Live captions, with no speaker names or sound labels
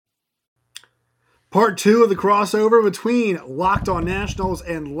Part 2 of the crossover between Locked On Nationals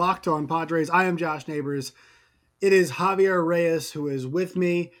and Locked On Padres. I am Josh Neighbors. It is Javier Reyes who is with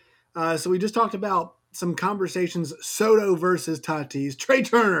me. So we just talked about some conversations, Soto versus Tatis, Trey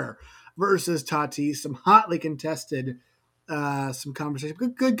Turner versus Tatis, some hotly contested some conversation.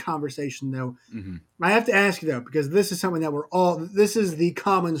 Good conversation, though. Mm-hmm. I have to ask you, though, because this is something that this is the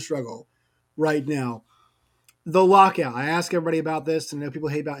common struggle right now. The lockout. I ask everybody about this, and I know people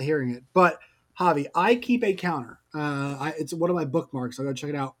hate about hearing it, but Javi, I keep a counter. It's one of my bookmarks. I'll go check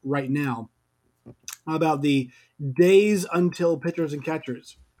it out right now. About the days until pitchers and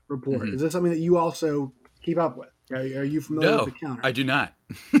catchers report. Mm-hmm. Is this something that you also keep up with? Are you familiar with the counter? I do not.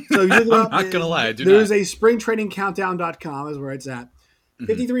 So I'm not going to lie. I do there's not. a springtrainingcountdown.com is where it's at.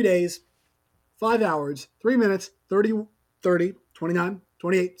 53 days, 5 hours, 3 minutes, 30, 29,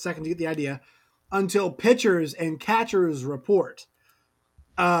 28 seconds. You get the idea. Until pitchers and catchers report.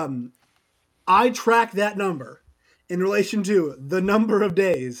 I track that number in relation to the number of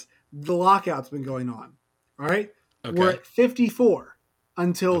days the lockout's been going on. All right? Okay. We're at 54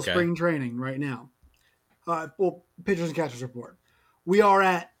 until spring training right now. Pitchers and catchers report. We are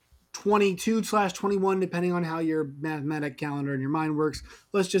at 22/21, depending on how your mathematic calendar in your mind works.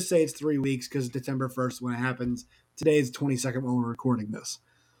 Let's just say it's 3 weeks because December 1st when it happens. Today is the 22nd when we're recording this.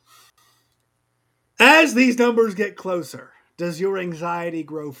 As these numbers get closer, does your anxiety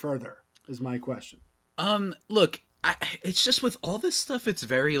grow further? Is my question. Look, it's just with all this stuff, it's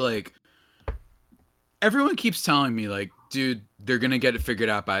very like, everyone keeps telling me like, dude, they're going to get it figured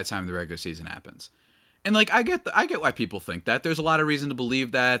out by the time the regular season happens. And like, I get why people think that. There's a lot of reason to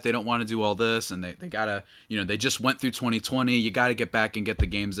believe that. They don't want to do all this, and they gotta, they just went through 2020. You got to get back and get the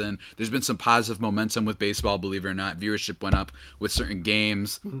games in. There's been some positive momentum with baseball, believe it or not. Viewership went up with certain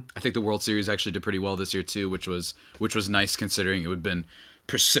games. Mm-hmm. I think the World Series actually did pretty well this year too, which was nice considering it would have been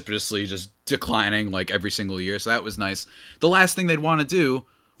precipitously just declining like every single year. So that was nice. The last thing they'd want to do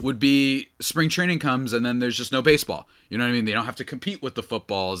would be spring training comes and then there's just no baseball. You know what I mean? They don't have to compete with the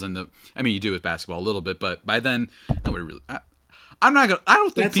footballs and you do with basketball a little bit, but by then nobody really. I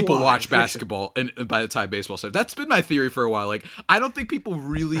don't think people watch basketball and by the time baseball starts. That's been my theory for a while. Like, I don't think people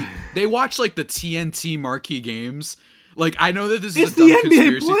really they watch like the TNT marquee games. Like, I know that this is a dumb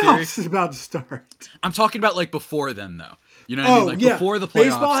conspiracy theory. It's about to start. I'm talking about like before then though. You know what I mean? Like before the playoffs.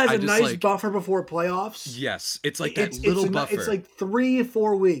 Baseball has a nice buffer before playoffs. Yes. It's like that little buffer. It's like 3 or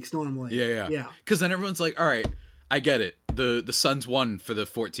 4 weeks normally. Yeah. Because then everyone's like, all right, I get it. The Suns won for the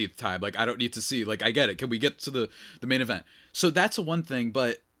 14th time. Like, I don't need to see. Like, I get it. Can we get to the main event? So that's one thing.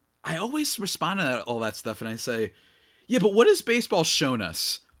 But I always respond to all that stuff and I say, yeah, but what has baseball shown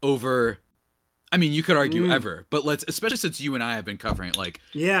us over... I mean, you could argue ever, but especially since you and I have been covering it, like,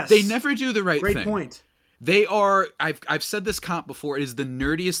 yes, they never do the right thing. Great point. They are, I've said this comp before, it is the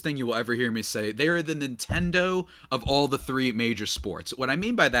nerdiest thing you will ever hear me say. They are the Nintendo of all the 3 major sports. What I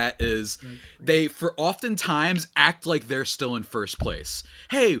mean by that is they, for oftentimes, act like they're still in first place.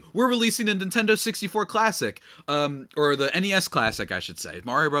 Hey, we're releasing the Nintendo 64 Classic, or the NES Classic, I should say.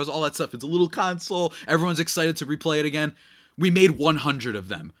 Mario Bros, all that stuff. It's a little console. Everyone's excited to replay it again. We made 100 of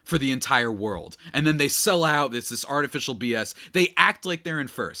them for the entire world. And then they sell out. It's this artificial BS. They act like they're in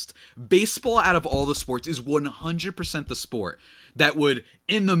first. Baseball, out of all the sports, is 100% the sport that would,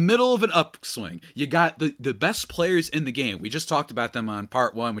 in the middle of an upswing, you got the best players in the game. We just talked about them on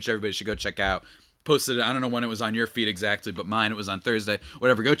part 1, which everybody should go check out. Posted it. I don't know when it was on your feed exactly, but mine, it was on Thursday.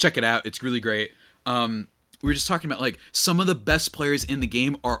 Whatever. Go check it out. It's really great. We were just talking about, like, some of the best players in the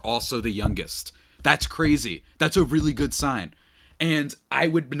game are also the youngest. That's crazy. That's a really good sign. And I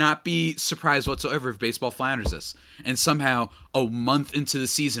would not be surprised whatsoever if baseball flounders this. And somehow a month into the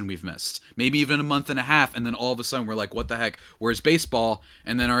season we've missed. Maybe even a month and a half. And then all of a sudden we're like, what the heck? Where's baseball?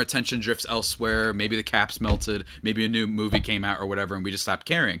 And then our attention drifts elsewhere. Maybe the cap's melted. Maybe a new movie came out or whatever. And we just stopped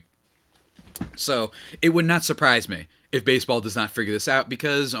caring. So it would not surprise me if baseball does not figure this out,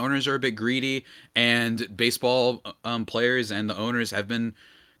 because owners are a bit greedy. And baseball players and the owners have been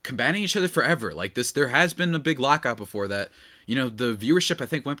combating each other forever. Like this, there has been a big lockout before that. The viewership, I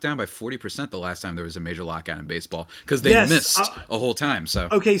think, went down by 40% the last time there was a major lockout in baseball because they missed a whole time. So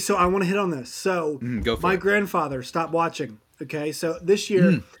okay, so I want to hit on this. So my grandfather stopped watching. Okay, so this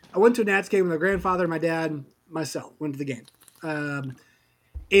year I went to a Nats game with my grandfather, my dad, myself went to the game,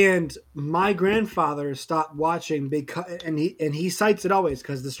 and my grandfather stopped watching because and he cites it always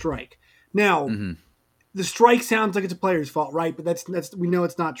because of the strike. Now. The strike sounds like it's a player's fault, right? But that's we know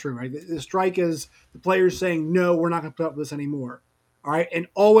it's not true, right? The strike is the players saying, no, we're not going to put up with this anymore. All right? And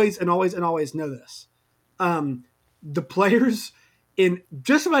always know this. The players in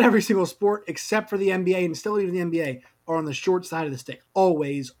just about every single sport except for the NBA and still even the NBA are on the short side of the stick.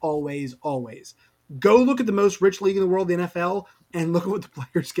 Always. Go look at the most rich league in the world, the NFL, and look at what the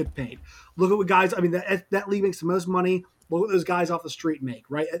players get paid. Look at what guys. I mean, that league makes the most money. Look what those guys off the street make.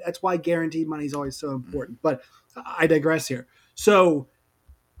 Right. That's why guaranteed money is always so important. But I digress here. So,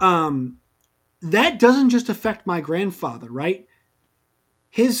 that doesn't just affect my grandfather, right?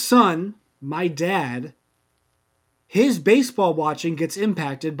 His son, my dad, his baseball watching gets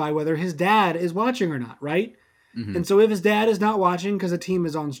impacted by whether his dad is watching or not, right? Mm-hmm. And so if his dad is not watching because the team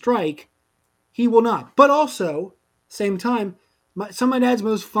is on strike, he will not. But also, same time, some of my dad's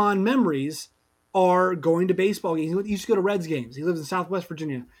most fond memories are going to baseball games. He used to go to Reds games. He lives in Southwest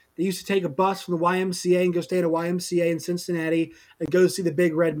Virginia. They used to take a bus from the YMCA and go stay at a YMCA in Cincinnati and go see the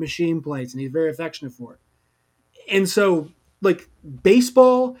Big Red Machine plays, and he's very affectionate for it. And so, like,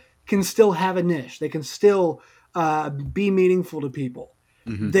 baseball can still have a niche. They can still be meaningful to people.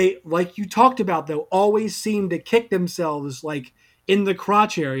 Mm-hmm. They, like you talked about, though, always seem to kick themselves, like, in the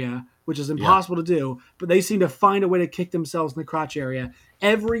crotch area, which is impossible to do, but they seem to find a way to kick themselves in the crotch area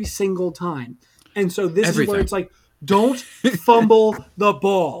every single time. And so this is where it's like, don't fumble the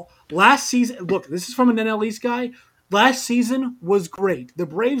ball. Last season, look, this is from an NL East guy. Last season was great. The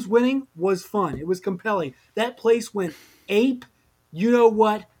Braves winning was fun. It was compelling. That place went ape, you know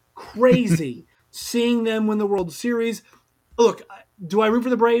what, crazy. Seeing them win the World Series. Look, do I root for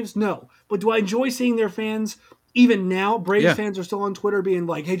the Braves? No. But do I enjoy seeing their fans? Even now, Braves fans are still on Twitter being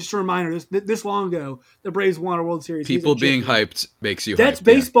like, hey, just a reminder, this long ago, the Braves won a World Series. People being hyped makes you That's hyped,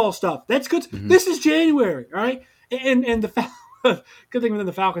 baseball stuff. That's good. Mm-hmm. This is January, all right? And the good thing within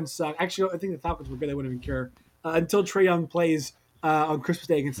the Falcons suck. Actually, I think the Falcons were good. They wouldn't even care. Until Trae Young plays on Christmas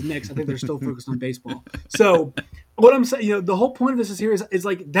Day against the Knicks, I think they're still focused on baseball. So what I'm saying, the whole point of this is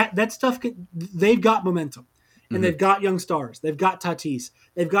like that stuff, they've got momentum. And they've got young stars. They've got Tatis.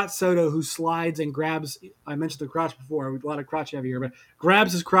 They've got Soto, who slides and grabs. I mentioned the crotch before. A lot of crotch heavy here, but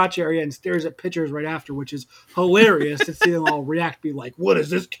grabs his crotch area and stares at pitchers right after, which is hilarious to see them all react. Be like, "What is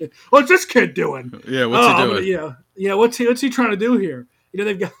this kid? What's this kid doing? Yeah, what's he doing? What's he trying to do here?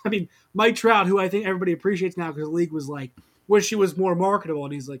 They've got. I mean, Mike Trout, who I think everybody appreciates now because the league was like, wish he was more marketable,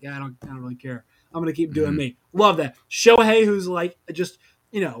 and he's like, I don't really care. I'm gonna keep doing me. Love that. Shohei, who's like just.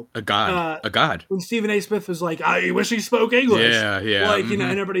 A god. When Stephen A. Smith was like, I wish he spoke English. Yeah. Like, and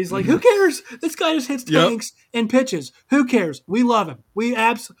everybody's like, who cares? This guy just hits tanks and pitches. Who cares? We love him.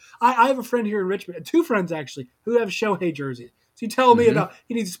 I have a friend here in Richmond, two friends actually, who have Shohei jerseys. So you tell me about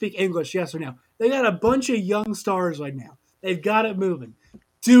he needs to speak English, yes or no. They got a bunch of young stars right now. They've got it moving.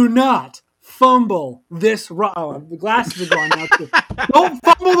 Do not fumble this rock. Oh, the glasses are gone now too. Don't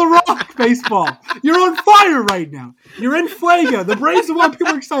fumble the rock, baseball. You're on fire right now. You're in fuego. The Braves are one. People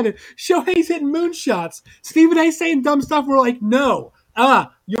are excited. Shohei's hitting moonshots. Stephen A. saying dumb stuff. We're like, no.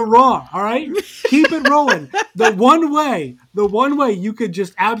 You're wrong. All right? Keep it rolling. The one way you could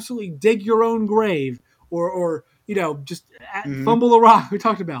just absolutely dig your own grave or just fumble the rock we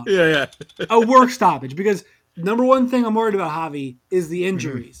talked about. Yeah. A work stoppage. Because number one thing I'm worried about, Javi, is the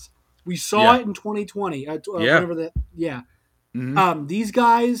injuries. We saw it in 2020. These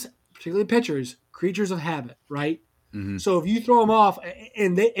guys, particularly pitchers, creatures of habit, right? Mm-hmm. So if you throw them off,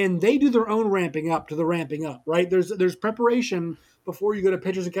 and they do their own ramping up to the ramping up, right? There's preparation before you go to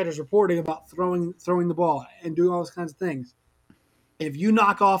pitchers and catchers reporting about throwing the ball and doing all those kinds of things. If you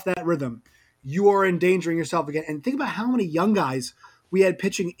knock off that rhythm, you are endangering yourself again. And think about how many young guys we had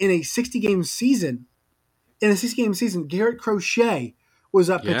pitching in a 60-game season. In a 60-game season, Garrett Crochet was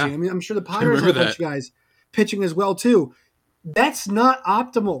up pitching. I mean, I'm sure the Pirates have a bunch of guys pitching as well, too. That's not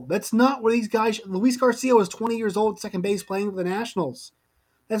optimal. That's not where these guys... Luis Garcia was 20 years old at second base playing for the Nationals.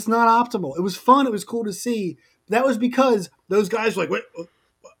 That's not optimal. It was fun. It was cool to see. But that was because those guys were like, wait,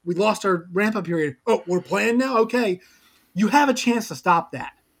 we lost our ramp-up period. Oh, we're playing now? Okay. You have a chance to stop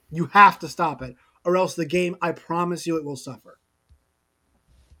that. You have to stop it. Or else the game, I promise you, it will suffer.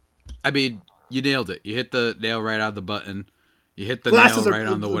 I mean, you nailed it. You hit the nail right on the button. You hit the nail right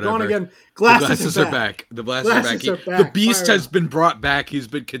on the whatever. Again. Glasses the glasses are back. The glasses are back. The beast has been brought back. He's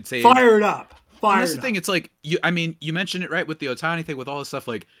been contained. Fired up. That's the thing. It's like you mentioned it right with the Ohtani thing, with all this stuff.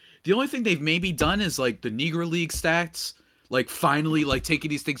 Like the only thing they've maybe done is like the Negro League stats. Like finally, like taking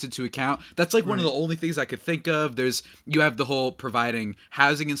these things into account. That's like one of the only things I could think of. You have the whole providing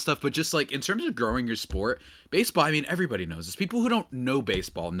housing and stuff, but just like in terms of growing your sport, baseball, I mean, everybody knows this. People who don't know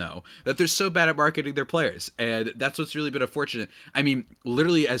baseball know that they're so bad at marketing their players, and that's what's really been unfortunate. I mean,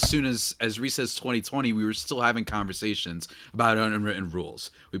 literally as soon as recess 2020, we were still having conversations about unwritten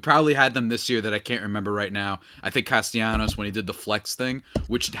rules. We probably had them this year that I can't remember right now. I think Castellanos, when he did the flex thing,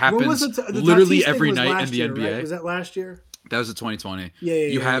 which happens literally every night in the NBA. Right? Was that last year? That was a 2020. Yeah.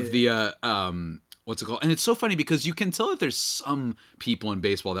 You have the what's it called? And it's so funny because you can tell that there's some people in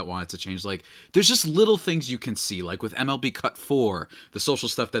baseball that want it to change. Like, there's just little things you can see, like with MLB Cut 4, the social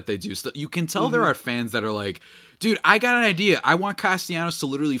stuff that they do. So you can tell there are fans that are like, dude, I got an idea. I want Castellanos to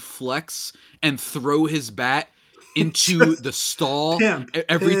literally flex and throw his bat into the stall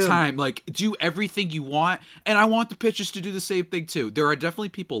every time. Like, do everything you want. And I want the pitchers to do the same thing too. There are definitely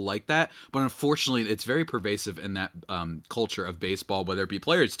people like that, but unfortunately it's very pervasive in that culture of baseball, whether it be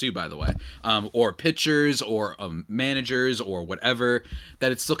players too, by the way, or pitchers or managers or whatever,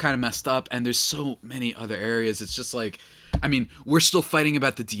 that it's still kind of messed up. And there's so many other areas. It's just like, I mean, we're still fighting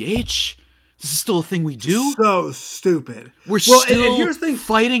about the DH. This is still a thing we do. So stupid. We're still and here's the thing,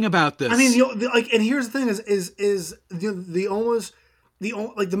 fighting about this. I mean, and here's the thing: is the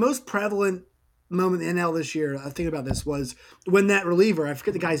most prevalent moment in NL this year. I think about this was when that reliever, I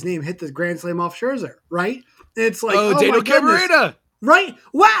forget the guy's name, hit the grand slam off Scherzer. Right? And it's like, Daniel Cabrera. Right?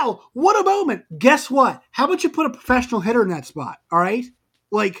 Wow, what a moment! Guess what? How about you put a professional hitter in that spot? All right,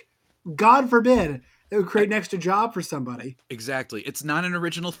 like, God forbid. It would create an extra job for somebody. Exactly. It's not an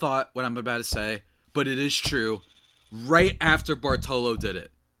original thought, what I'm about to say, but it is true. Right after Bartolo did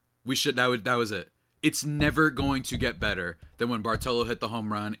it, that was it. It's never going to get better than when Bartolo hit the home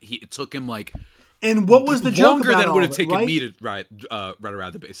run. It took him like, and what was the joke longer about than it would have it, taken right? me to run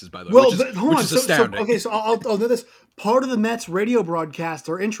around the bases, by the way. Well, which is astounding. So I'll know this. Part of the Mets radio broadcast,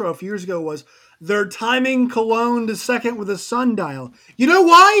 their intro a few years ago was, they're timing Cologne to second with a sundial. You know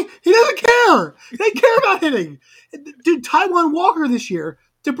why? He doesn't care. He doesn't care about hitting. Dude, Taijuan Walker this year,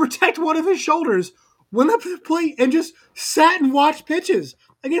 to protect one of his shoulders, went up to the plate and just sat and watched pitches.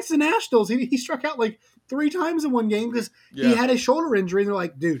 Against the Nationals, he struck out like 3 times in one game because he had a shoulder injury. And they're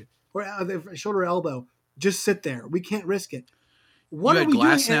like, dude, or shoulder elbow, just sit there. We can't risk it. What are we doing?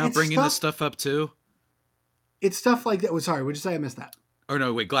 Glasnow bringing this stuff up too? It's stuff like that. Sorry, would you say I missed that? Oh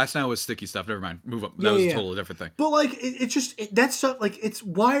no, wait. Glasnow was sticky stuff. Never mind. Move up. That was a totally different thing. But like, it's just that stuff. Like, it's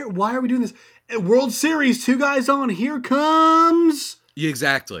why are we doing this? At World Series, 2 guys on. Here comes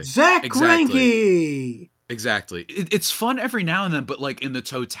exactly Zach Greinke. Exactly. It's fun every now and then, but like in the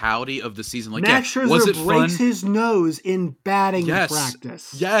totality of the season, like Max Scherzer was it breaks fun? his nose in batting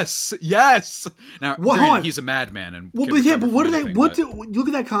practice. Yes. Now, granted, he's a madman, and but what do they? Look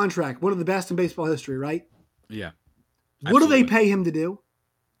at that contract. One of the best in baseball history, right? Yeah. What do they pay him to do?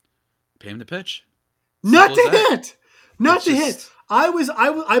 Pay him to pitch. Not to hit. Not to hit.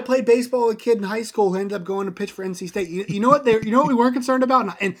 I played baseball as a kid in high school who ended up going to pitch for NC State. You know what we weren't concerned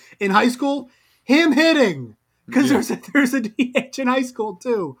about in high school? Him hitting. Because there's a DH in high school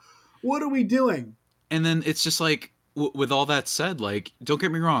too. What are we doing? And then it's just like, with all that said, like, don't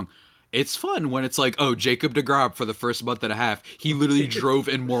get me wrong. It's fun when it's like, oh, Jacob deGrom for the first month and a half, he literally drove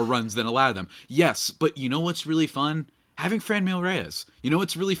in more runs than allowed them. Yes, but you know what's really fun? Having Franmil Reyes. You know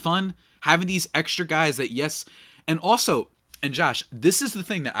what's really fun? Having these extra guys that, yes, and also, and Josh, this is the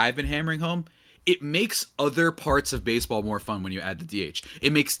thing that I've been hammering home. It makes other parts of baseball more fun when you add the DH.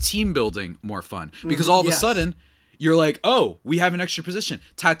 It makes team building more fun because all of a sudden you're like, oh, we have an extra position.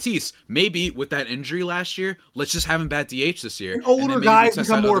 Tatis, maybe with that injury last year, let's just have him bat DH this year. And older guys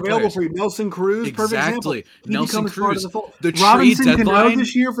become more available for you. Nelson Cruz, perfect example. Nelson Cruz. The Robinson Cano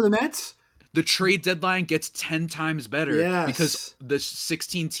this year for the Mets. The trade deadline gets 10 times better because the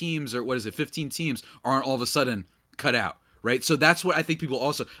 16 teams or 15 teams aren't all of a sudden cut out. Right. So that's what I think people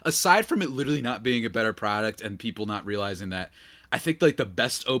also, aside from it literally not being a better product and people not realizing that, I think like the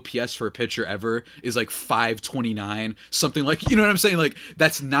best OPS for a pitcher ever is like 529, something like, you know what I'm saying? Like,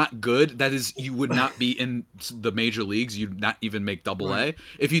 that's not good. That is, you would not be in the major leagues. You'd not even make AA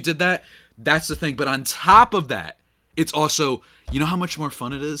if you did that. That's the thing. But on top of that, it's also, you know how much more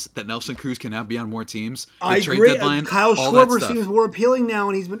fun it is that Nelson Cruz can now be on more teams? I agree. Kyle Schwarber seems more appealing now,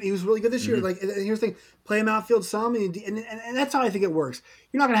 and he was really good this year. Like, here's the thing: play him outfield some, and that's how I think it works.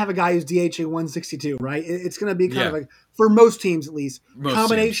 You're not going to have a guy who's DHing 162, right? It's going to be kind of like, for most teams at least,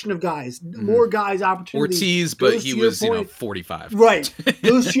 combination of guys, more guys, opportunities. Ortiz, but he was 45. Right.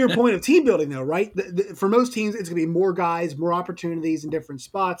 Goes to your point of team building, though, right? For most teams, it's going to be more guys, more opportunities in different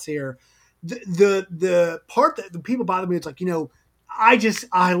spots here. The part that the people bother me, it's like,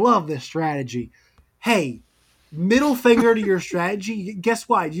 I love this strategy. Hey, middle finger to your strategy. Guess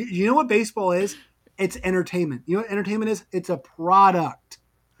what? You know what baseball is? It's entertainment. You know what entertainment is? It's a product.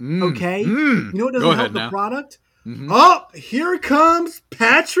 Okay? You know what doesn't help the product? Oh, here comes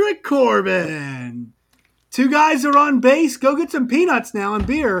Patrick Corbin. 2 guys are on base. Go get some peanuts now and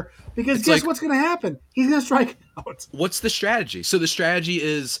beer. Because guess what's going to happen? He's going to strike out. What's the strategy? So the strategy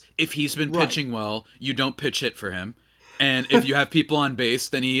is, if he's been pitching well, you don't pitch hit for him. And if you have people on base,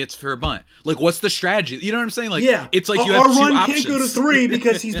 then he hits for a bunt. Like, what's the strategy? You know what I'm saying? Like, yeah, it's like you have our two run options. can't go to 3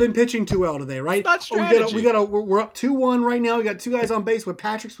 because he's been pitching too well today, right? Not strategy. We're up 2-1 right now. We got 2 guys on base, but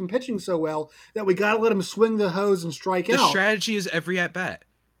Patrick's been pitching so well that we got to let him swing the hose and strike out. The strategy is every at bat.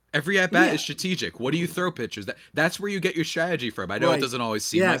 Every at bat is strategic. What do you throw pitches? That's where you get your strategy from. I know it doesn't always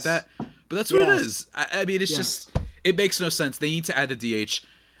seem like that, but that's what it is. I mean, it's just it makes no sense. They need to add the DH.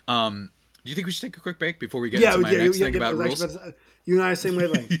 Do you think we should take a quick break before we get into my next thing about rules? You and I are the same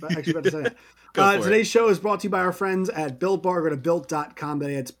wavelength. Actually, about to say that. Today's show is brought to you by our friends at Built Bar. Go to built.com.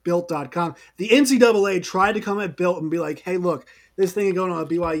 Today it's built.com. The NCAA tried to come at Built and be like, hey, look, this thing going on at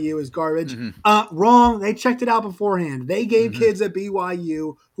BYU is garbage. Wrong. They checked it out beforehand. They gave kids at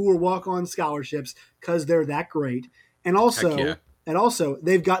BYU who were walk-on scholarships because they're that great. And also,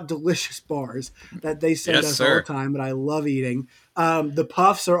 they've got delicious bars that they send us all the time that I love eating. The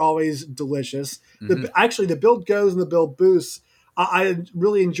puffs are always delicious. Actually, the Built Go's and the Built Boosts, I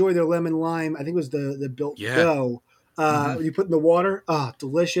really enjoy their lemon lime. I think it was the Built Go. You put in the water.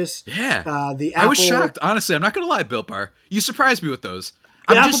 Delicious. Yeah. The apple, I was shocked. Honestly, I'm not going to lie, Built Bar. You surprised me with those.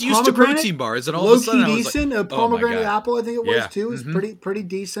 I'm just used to protein bars, and all of a sudden I was decent. Like, pomegranate apple, I think it was too. Is pretty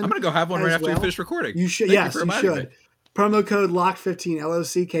decent. I'm going to go have one right after we finish recording. You should. Yes, you should. Promo code LOCK15,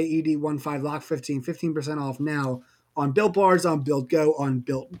 LOCKED15, LOCK15, 15% off now on Built Bars, on Built Go, on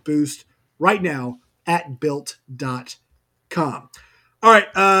Built Boost, right now at built.com. All right,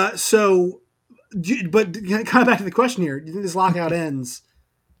 but kind of back to the question here. Do you think this lockout ends?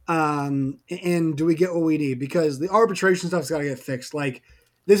 And do we get what we need? Because the arbitration stuff's got to get fixed. Like,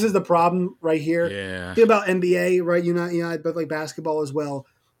 this is the problem right here. Yeah. Think about NBA, right? You know, both like basketball as well.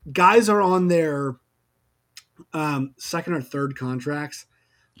 Guys are on their second or third contracts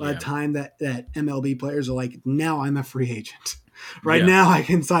by the time that MLB players are like, now I'm a free agent. Right now I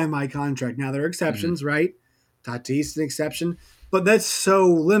can sign my contract. Now there are exceptions, right? Tatis is an exception, but that's so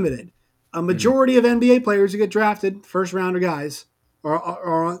limited. A majority of NBA players who get drafted, first rounder guys,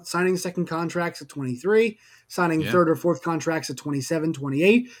 are signing second contracts at 23, signing third or fourth contracts at 27,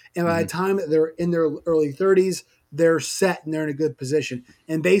 28. And by the time that they're in their early 30s, they're set and they're in a good position.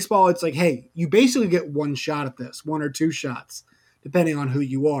 In baseball, it's like, hey, you basically get one shot at this, 1 or 2 shots, depending on who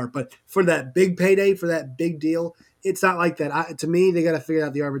you are. But for that big payday, for that big deal, it's not like that. To me, they got to figure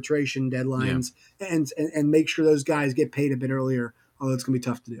out the arbitration deadlines and make sure those guys get paid a bit earlier, although it's going to be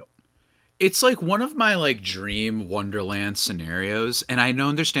tough to do. It's like one of my like dream Wonderland scenarios. And I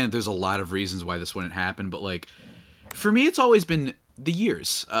understand there's a lot of reasons why this wouldn't happen. But like, for me, it's always been the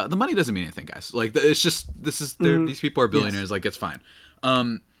years. The money doesn't mean anything, guys. Like, it's just, these people are billionaires. Yes. Like, it's fine.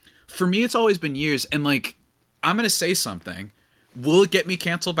 For me, it's always been years. And like, I'm going to say something. Will it get me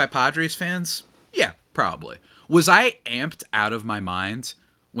canceled by Padres fans? Yeah, probably. Was I amped out of my mind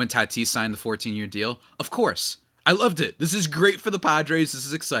when Tatis signed the 14-year deal? Of course. I loved it. This is great for the Padres. This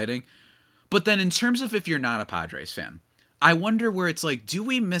is exciting. But then in terms of if you're not a Padres fan, I wonder where it's like, do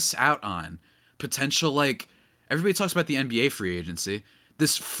we miss out on potential, like, everybody talks about the NBA free agency,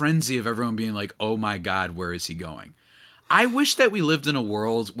 this frenzy of everyone being like, oh my God, where is he going? I wish that we lived in a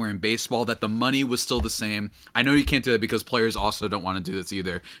world where in baseball that the money was still the same. I know you can't do that because players also don't want to do this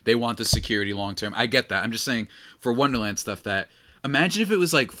either. They want the security long term. I get that. I'm just saying for Wonderland stuff that imagine if it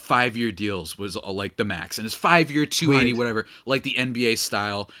was like 5-year deals was like the max and it's 5-year 280, whatever, like the NBA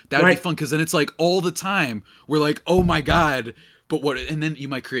style. That would be fun because then it's like all the time we're like, oh my God. But what, and then you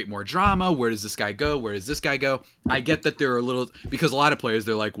might create more drama. Where does this guy go? Where does this guy go? I get that there are because a lot of players,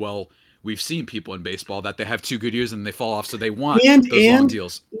 they're like, well, we've seen people in baseball that they have 2 good years and they fall off, so they want those long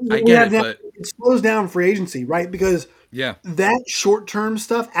deals. I get it, but it slows down free agency, right? Because that short-term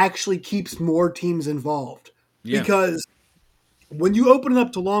stuff actually keeps more teams involved. Yeah. Because when you open it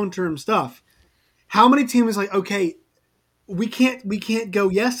up to long-term stuff, how many teams like, okay, we can't go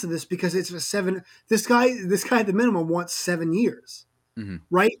yes to this because it's a 7. This guy at the minimum wants 7 years,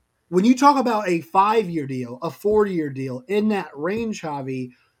 right? When you talk about a 5-year deal, a 4-year deal in that range,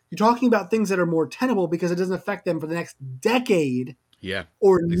 Javi, you're talking about things that are more tenable because it doesn't affect them for the next decade,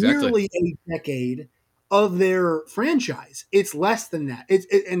 or nearly a decade of their franchise. It's less than that.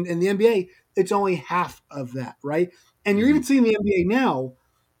 In the NBA, it's only half of that, right? And you're even seeing the NBA now.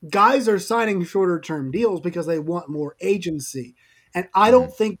 Guys are signing shorter term deals because they want more agency. And I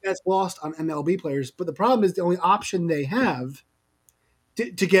don't think that's lost on MLB players. But the problem is the only option they have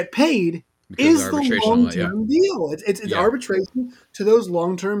to get paid is the long-term deal. It's arbitration to those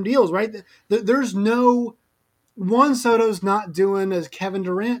long-term deals, right? There's no Juan Soto's not doing a Kevin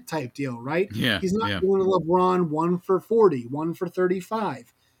Durant type deal, right? Yeah, he's not doing a LeBron 1 for 40, 1 for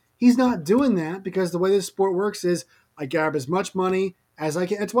 35. He's not doing that because the way this sport works is I grab as much money as I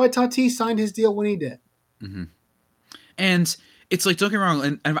can. That's why Tatis signed his deal when he did. And And it's like, don't get me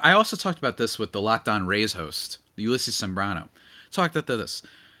wrong, and I also talked about this with the Locked On Rays host, Ulysses Sembrano. Talked about this.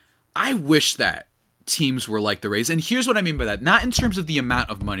 I wish that teams were like the Rays. And here's what I mean by that. Not in terms of the amount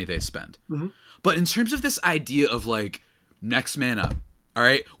of money they spend, but in terms of this idea of like next man up. All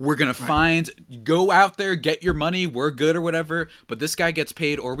right, we're going to go out there, get your money, we're good or whatever, but this guy gets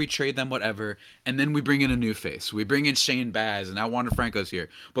paid or we trade them, whatever, and then we bring in a new face. We bring in Shane Baz, and now Wander Franco's here,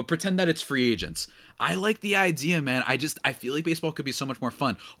 but pretend that it's free agents. I like the idea, man. I feel like baseball could be so much more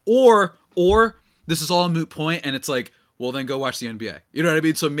fun. Or this is all a moot point, and it's like, well, then go watch the NBA. You know what I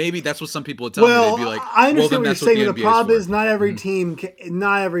mean? So maybe that's what some people would tell me. They'd be like, I understand what you're saying. The problem is not every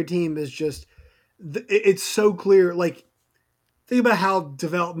team is just, it's so clear, like, think about how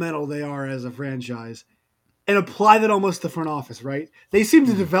developmental they are as a franchise and apply that almost to front office, right? They seem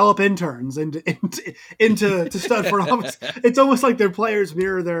to develop interns into stud front office. It's almost like their players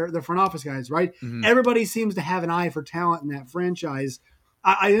mirror their front office guys, right? Mm-hmm. Everybody seems to have an eye for talent in that franchise.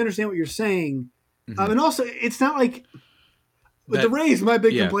 I understand what you're saying. And also, it's not like with the Rays, my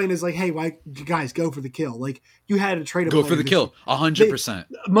big complaint is like, hey, why guys go for the kill? Like, you had to trade a player. Go for the kill, 100%.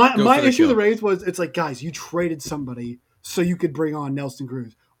 My issue with the Rays was, it's like, guys, you traded somebody so you could bring on Nelson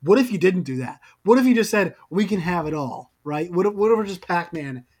Cruz. What if you didn't do that? What if you just said, we can have it all, right? What if we're just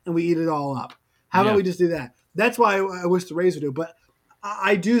Pac-Man and we eat it all up? How about we just do that? That's why I wish the Rays would do. But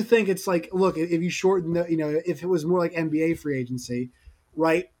I do think it's like, look, if you shorten if it was more like NBA free agency,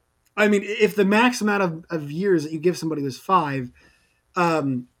 right? I mean, if the max amount of years that you give somebody was 5,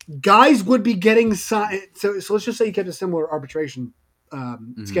 guys would be getting signed. So let's just say you kept a similar arbitration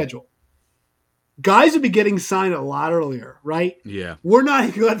schedule. Guys would be getting signed a lot earlier, right? Yeah. We're not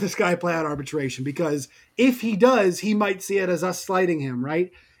going to let this guy play out arbitration because if he does, he might see it as us slighting him,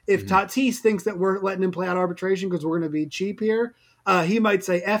 right? If Tatis thinks that we're letting him play out arbitration because we're going to be cheap here, he might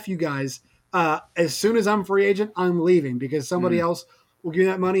say, F you guys. As soon as I'm free agent, I'm leaving because somebody else will give me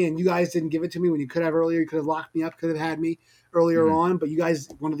that money and you guys didn't give it to me when you could have earlier. You could have locked me up, could have had me earlier on, but you guys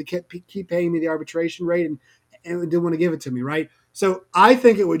wanted to keep paying me the arbitration rate and didn't want to give it to me, right? So I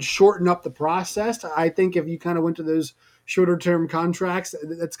think it would shorten up the process. I think if you kind of went to those shorter term contracts,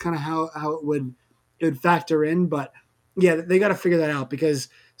 that's kind of how it would factor in. But yeah, they got to figure that out because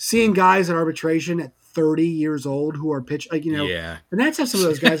seeing guys at arbitration at 30 years old who are pitch, like, the Nats have some of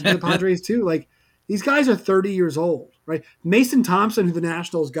those guys, the Padres too. Like these guys are 30 years old, right? Mason Thompson, who the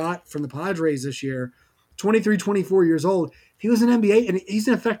Nationals got from the Padres this year, 23, 24 years old. If he was an NBA and he's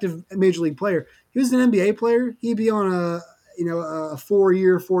an effective major league player, if he was an NBA player, he'd be on a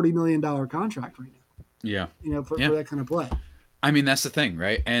 4-year, $40 million contract right now. Yeah. For that kind of play. I mean, that's the thing,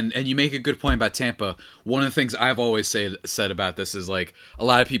 right? And you make a good point about Tampa. One of the things I've always said about this is like a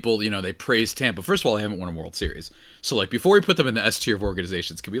lot of people, they praise Tampa. First of all, they haven't won a World Series. So like before we put them in the S tier of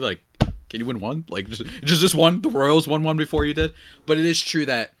organizations, can we like, can you win one? Like just one? The Royals won one before you did? But it is true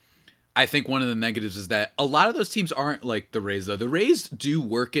that I think one of the negatives is that a lot of those teams aren't like the Rays, though. The Rays do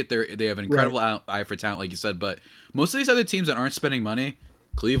work it. They have an incredible eye for talent, like you said. But most of these other teams that aren't spending money,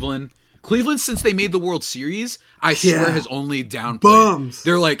 Cleveland, since they made the World Series, I swear has only downplayed. Bums.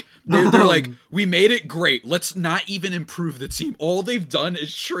 They're like, we made it great. Let's not even improve the team. All they've done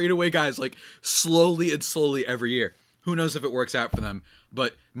is trade away guys like slowly every year. Who knows if it works out for them?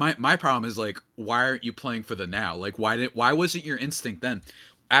 But my problem is like, why aren't you playing for the now? Like, why wasn't your instinct then?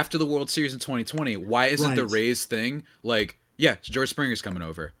 After the World Series in 2020, why isn't the Rays thing like, George Springer's coming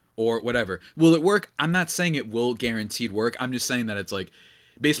over or whatever? Will it work? I'm not saying it will guaranteed work. I'm just saying that it's like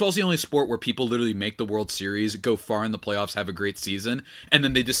baseball's the only sport where people literally make the World Series, go far in the playoffs, have a great season, and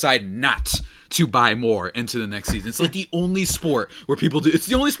then they decide not to buy more into the next season. It's like the only sport where people do. It's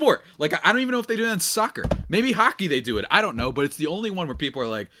the only sport. Like I don't even know if they do that in soccer. Maybe hockey they do it. I don't know, but it's the only one where people are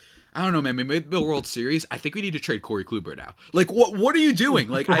like, I don't know, man. We made the World Series. I think we need to trade Corey Kluber now. Like, what are you doing?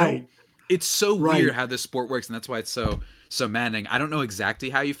 Like, it's so weird how this sport works, and that's why it's so maddening. I don't know exactly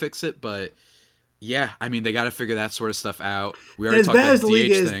how you fix it, but yeah, I mean, they got to figure that sort of stuff out. We already talked about the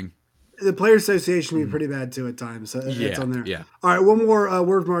DH thing. The Players Association can be pretty bad too at times. So it's on there. Yeah. All right, one more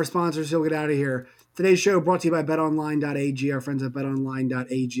word from our sponsors, so we'll get out of here. Today's show brought to you by BetOnline.ag. Our friends at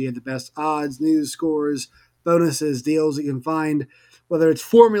BetOnline.ag have the best odds, news, scores, bonuses, deals that you can find. Whether it's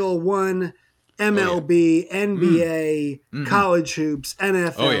Formula One, MLB, NBA, college hoops,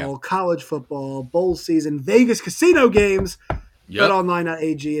 NFL, college football, bowl season, Vegas casino games,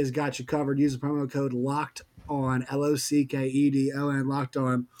 BetOnline.ag has got you covered. Use the promo code LOCKEDON, LOCKEDON, Locked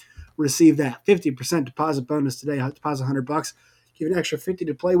On. Receive that 50% deposit bonus today. Deposit $100. Give an extra $50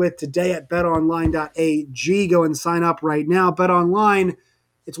 to play with today at BetOnline.ag. Go and sign up right now. BetOnline,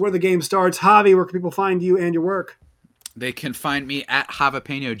 it's where the game starts. Javi, where can people find you and your work? They can find me at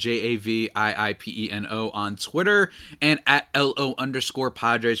Javapeno, JAVIIPENO on Twitter, and at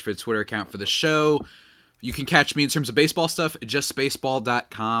LO_Padres for the Twitter account for the show. You can catch me in terms of baseball stuff,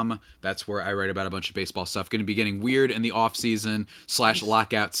 justbaseball.com. That's where I write about a bunch of baseball stuff. Going to be getting weird in the off-season /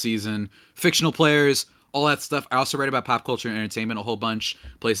 lockout season. Fictional players, all that stuff. I also write about pop culture and entertainment a whole bunch.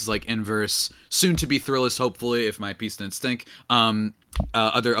 Places like Inverse, soon to be Thrillist, hopefully, if my piece didn't stink. A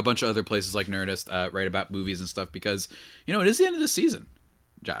bunch of other places like Nerdist write about movies and stuff because, it is the end of the season,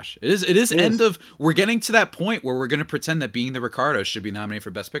 Josh. It is end of, we're getting to that point where we're going to pretend that Being the Ricardo should be nominated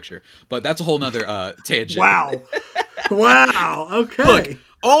for Best Picture. But that's a whole nother tangent. Wow. Wow. Okay. Look,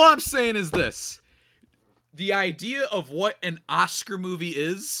 all I'm saying is this. The idea of what an Oscar movie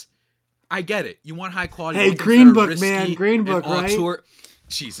is, I get it. You want high quality. Hey, Green Book, man. Green Book, right?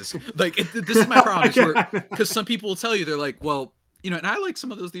 Jesus. Like, this is my problem. Because some people will tell you, they're like, well, and I like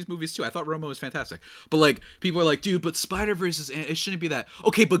some of these movies too. I thought Roma was fantastic. But like, people are like, dude, but Spider-Verse it shouldn't be that.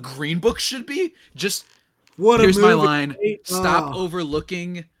 Okay, but Green Book should be? Here's my line. Stop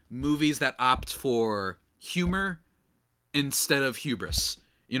overlooking movies that opt for humor instead of hubris.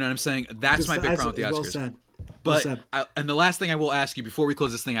 You know what I'm saying? That's my big problem with the Oscars. Well said. But and the last thing I will ask you before we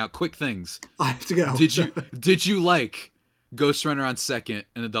close this thing out, quick things. I have to go. Did you like Ghost Runner on second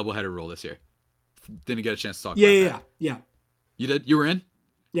in the doubleheader rule this year? Didn't get a chance to talk about that. Yeah. You did? You were in?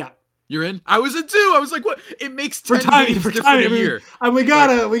 Yeah. You're in? I was in too. I was like, what? It makes 10 games different a year. We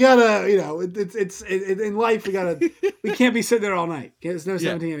gotta, it's in life, we can't be sitting there all night. There's no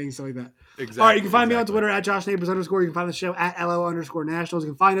 17 innings, something like that. Exactly. All right, you can find me on Twitter at @JoshNeighbors_. You can find the show at LO_Nationals. You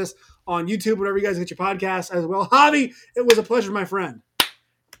can find us on YouTube, wherever you guys get your podcasts as well. Javi, it was a pleasure, my friend.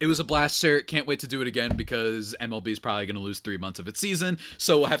 It was a blast, sir. Can't wait to do it again because MLB is probably going to lose 3 months of its season.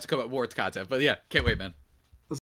 So we'll have to come up more with content. But yeah, can't wait, man.